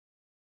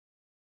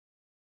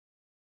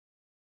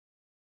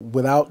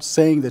Without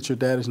saying that your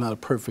dad is not a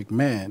perfect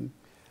man,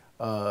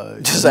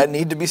 does that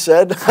need to be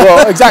said?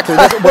 Well, exactly.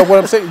 But what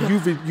I'm saying,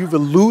 you've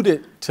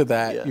alluded to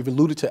that. Yeah. You've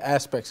alluded to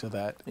aspects of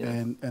that, Yeah.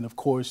 and of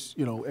course,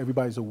 you know,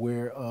 everybody's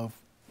aware of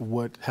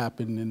what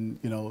happened in,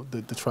 you know,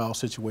 the trial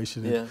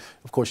situation. And Yeah.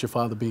 of course, your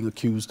father being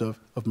accused of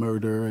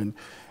murder, and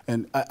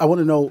I want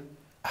to know,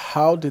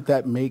 how did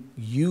that make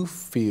you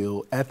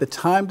feel at the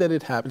time that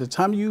it happened, the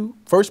time you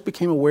first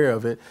became aware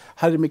of it?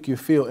 How did it make you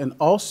feel? And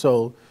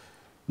also,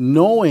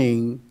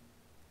 knowing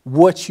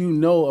what you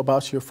know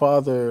about your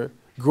father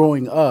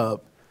growing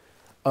up,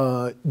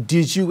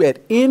 did you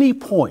at any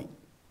point,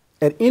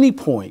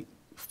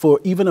 for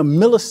even a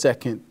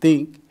millisecond,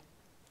 think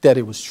that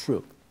it was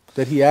true,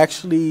 that he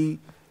actually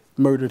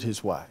murdered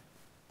his wife?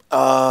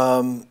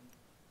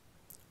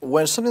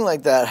 When something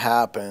like that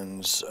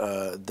happens,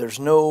 there's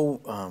no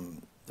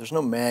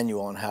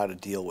manual on how to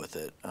deal with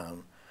it.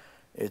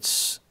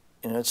 It's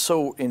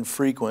so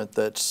infrequent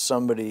that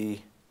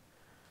somebody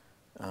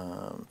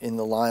in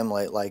the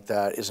limelight like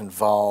that is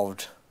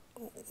involved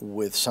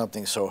with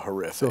something so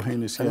horrific. So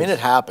heinous. I mean, it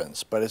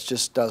happens, but it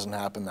just doesn't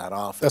happen that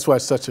often. That's why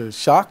it's such a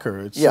shocker.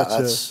 It's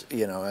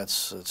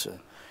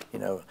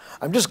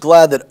I'm just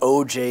glad that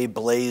O.J.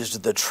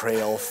 blazed the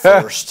trail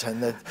first,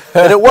 and that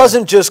it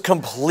wasn't just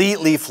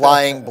completely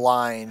flying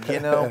blind. You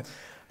know.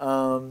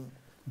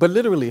 But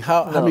literally,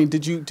 how? No. I mean,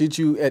 did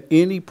you at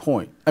any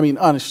point? I mean,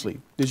 honestly,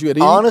 did you at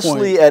any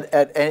honestly point?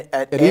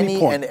 at any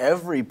point. And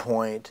every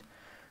point,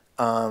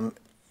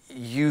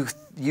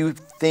 you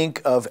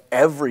think of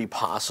every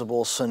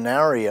possible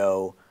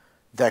scenario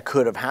that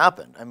could have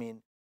happened. I mean,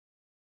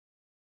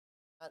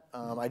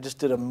 I just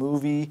did a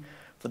movie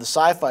for the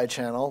Sci-Fi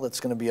channel that's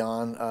going to be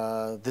on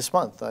this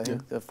month, I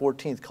think the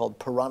 14th, called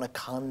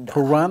Piranhaconda.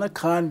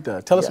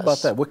 Piranhaconda. Tell us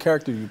about that. What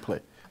character do you play?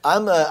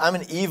 I'm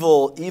an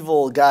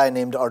evil guy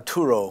named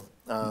Arturo.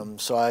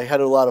 So I had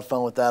a lot of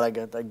fun with that.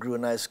 I grew a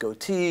nice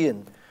goatee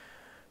and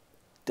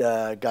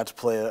got to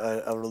play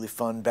a really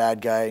fun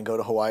bad guy and go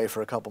to Hawaii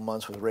for a couple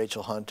months with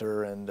Rachel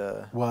Hunter and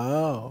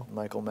wow,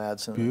 Michael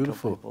Madsen.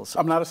 Beautiful. And so.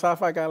 I'm not a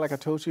sci-fi guy, like I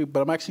told you,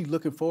 but I'm actually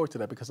looking forward to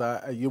that because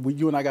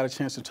you and I got a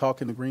chance to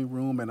talk in the green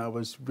room, and I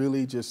was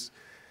really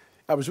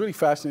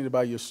fascinated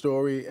by your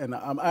story, and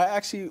I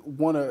actually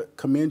want to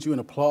commend you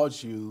and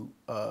applaud you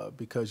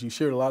because you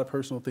shared a lot of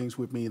personal things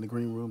with me in the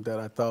green room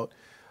that I thought,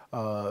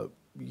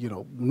 you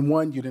know,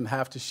 one, you didn't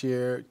have to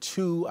share.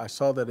 Two, I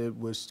saw that it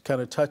was kind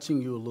of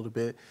touching you a little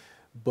bit,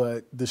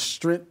 but the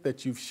strength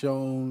that you've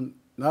shown,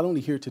 not only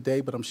here today,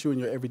 but I'm sure in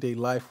your everyday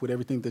life with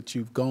everything that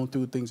you've gone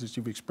through, things that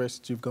you've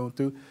expressed that you've gone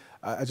through,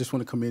 I just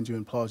want to commend you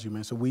and applaud you,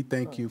 man. So we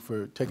thank you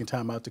for taking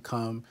time out to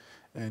come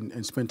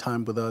and spend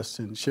time with us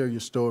and share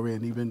your story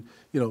and even,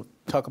 you know,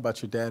 talk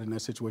about your dad in that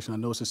situation. I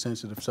know it's a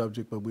sensitive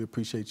subject, but we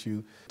appreciate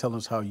you telling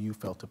us how you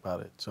felt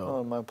about it. So,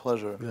 oh, my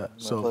pleasure. Yeah.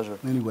 My pleasure.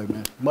 Anyway,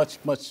 man, much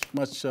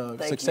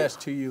success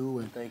to you.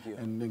 And, thank you.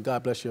 And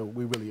God bless you.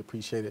 We really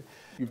appreciate it.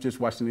 You've just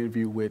watched an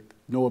interview with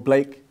Noah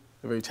Blake,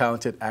 a very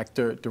talented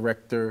actor,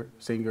 director,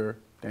 singer,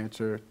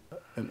 dancer,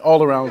 an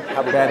all-around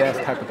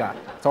badass type of guy.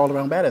 It's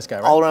all-around badass guy,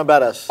 right? All-around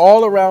badass.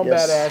 All-around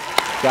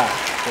badass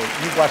guy. So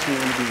you've watched the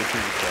interview with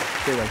him. So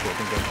stay right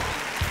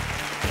there.